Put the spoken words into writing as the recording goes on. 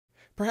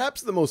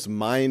Perhaps the most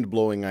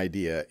mind-blowing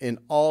idea in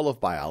all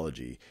of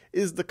biology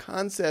is the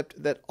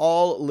concept that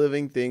all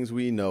living things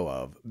we know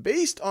of,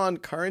 based on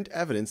current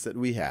evidence that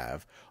we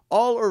have,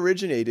 all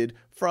originated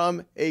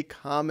from a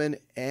common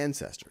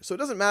ancestor. So it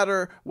doesn't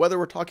matter whether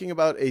we're talking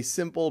about a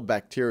simple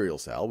bacterial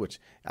cell, which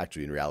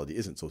actually in reality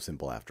isn't so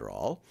simple after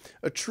all,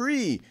 a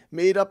tree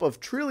made up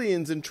of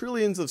trillions and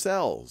trillions of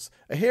cells,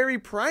 a hairy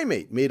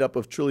primate made up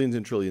of trillions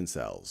and trillions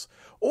of cells,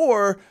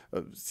 or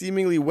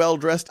seemingly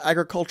well-dressed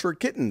agriculture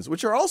kittens,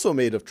 which are also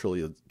made of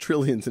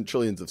trillions and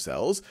trillions of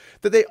cells,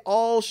 that they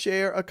all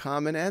share a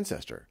common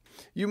ancestor.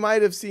 You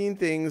might have seen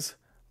things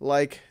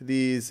like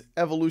these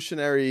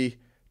evolutionary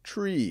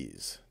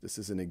trees. This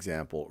is an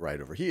example right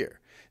over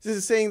here. This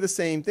is saying the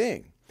same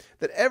thing,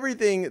 that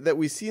everything that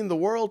we see in the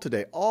world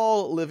today,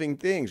 all living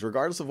things,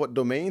 regardless of what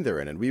domain they're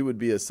in, and we would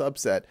be a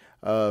subset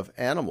of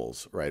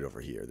animals right over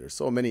here. There's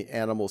so many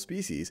animal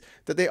species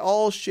that they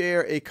all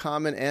share a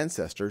common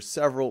ancestor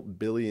several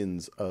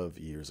billions of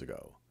years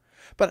ago.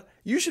 But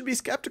you should be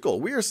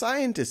skeptical. We are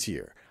scientists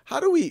here. How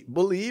do we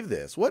believe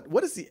this?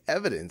 What is the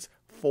evidence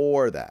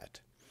for that?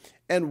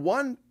 And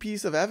one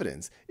piece of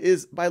evidence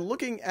is by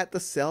looking at the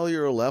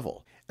cellular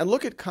level and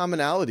look at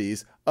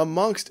commonalities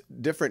amongst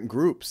different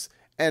groups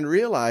and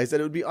realize that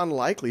it would be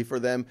unlikely for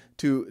them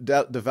to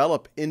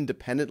develop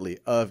independently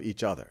of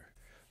each other.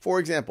 For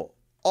example,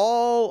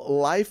 all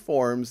life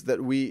forms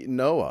that we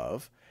know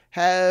of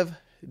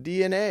have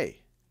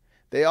DNA.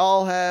 They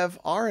all have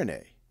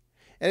RNA.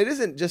 And it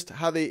isn't just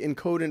how they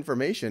encode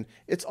information,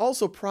 it's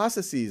also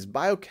processes,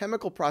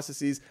 biochemical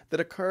processes that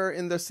occur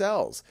in their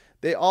cells.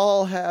 They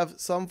all have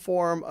some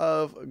form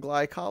of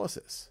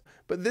glycolysis.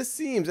 But this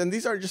seems, and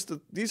these aren't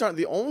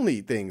the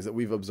only things that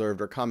we've observed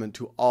are common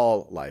to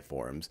all life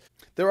forms.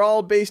 They're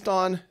all based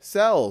on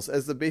cells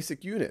as the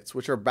basic units,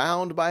 which are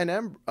bound by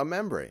a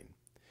membrane.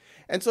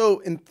 And so,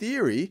 in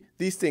theory,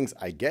 these things,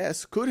 I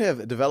guess, could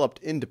have developed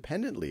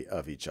independently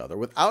of each other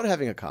without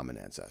having a common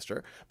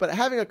ancestor. But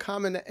having a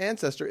common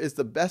ancestor is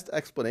the best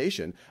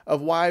explanation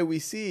of why we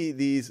see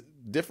these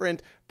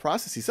different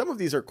processes. Some of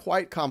these are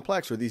quite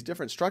complex, or these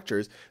different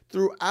structures,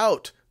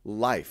 throughout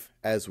life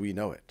as we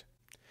know it.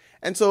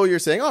 And so you're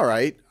saying, all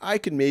right, I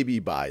can maybe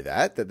buy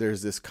that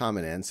there's this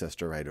common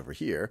ancestor right over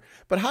here.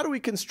 But how do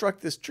we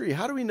construct this tree?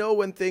 How do we know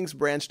when things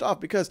branched off?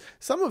 Because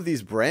some of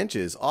these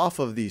branches off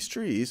of these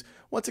trees,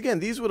 once again,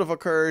 these would have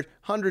occurred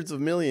hundreds of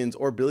millions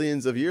or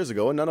billions of years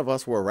ago, and none of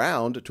us were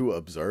around to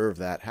observe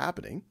that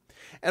happening.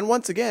 And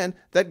once again,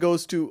 that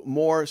goes to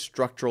more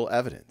structural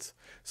evidence.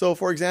 So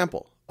for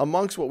example,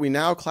 amongst what we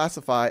now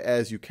classify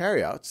as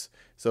eukaryotes,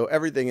 so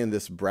everything in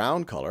this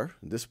brown color,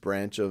 this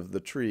branch of the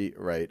tree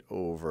right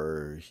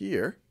over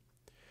here,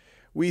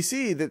 we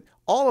see that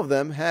all of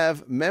them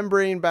have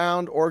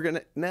membrane-bound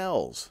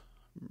organelles.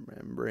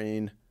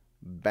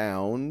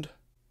 Membrane-bound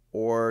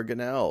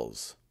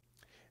organelles.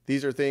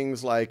 These are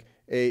things like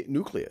a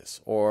nucleus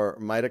or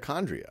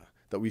mitochondria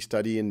that we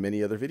study in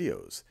many other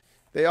videos.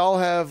 They all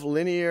have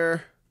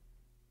linear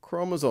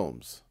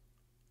chromosomes.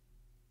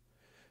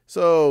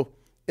 So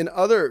in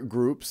other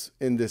groups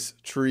in this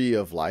tree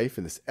of life,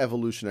 in this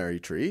evolutionary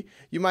tree,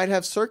 you might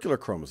have circular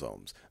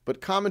chromosomes,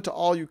 but common to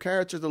all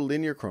eukaryotes are the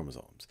linear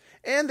chromosomes.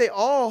 And they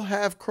all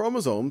have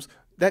chromosomes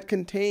that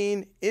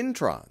contain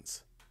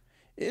introns.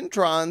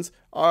 Introns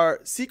are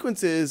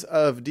sequences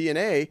of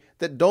DNA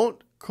that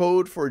don't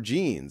code for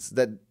genes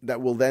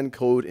that will then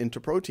code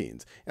into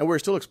proteins. And we're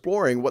still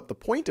exploring what the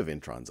point of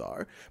introns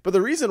are. But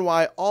the reason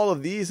why all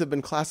of these have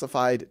been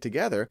classified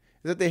together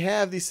is that they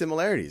have these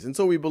similarities. And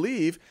so we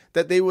believe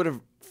that they would have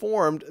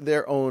formed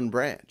their own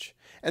branch.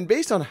 And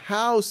based on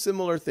how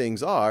similar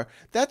things are,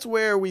 that's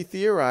where we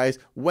theorize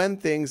when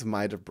things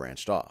might have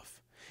branched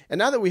off. And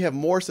now that we have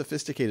more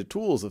sophisticated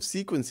tools of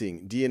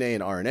sequencing DNA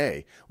and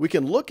RNA, we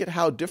can look at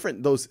how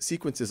different those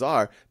sequences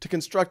are to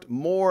construct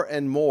more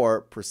and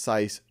more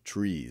precise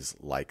trees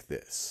like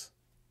this.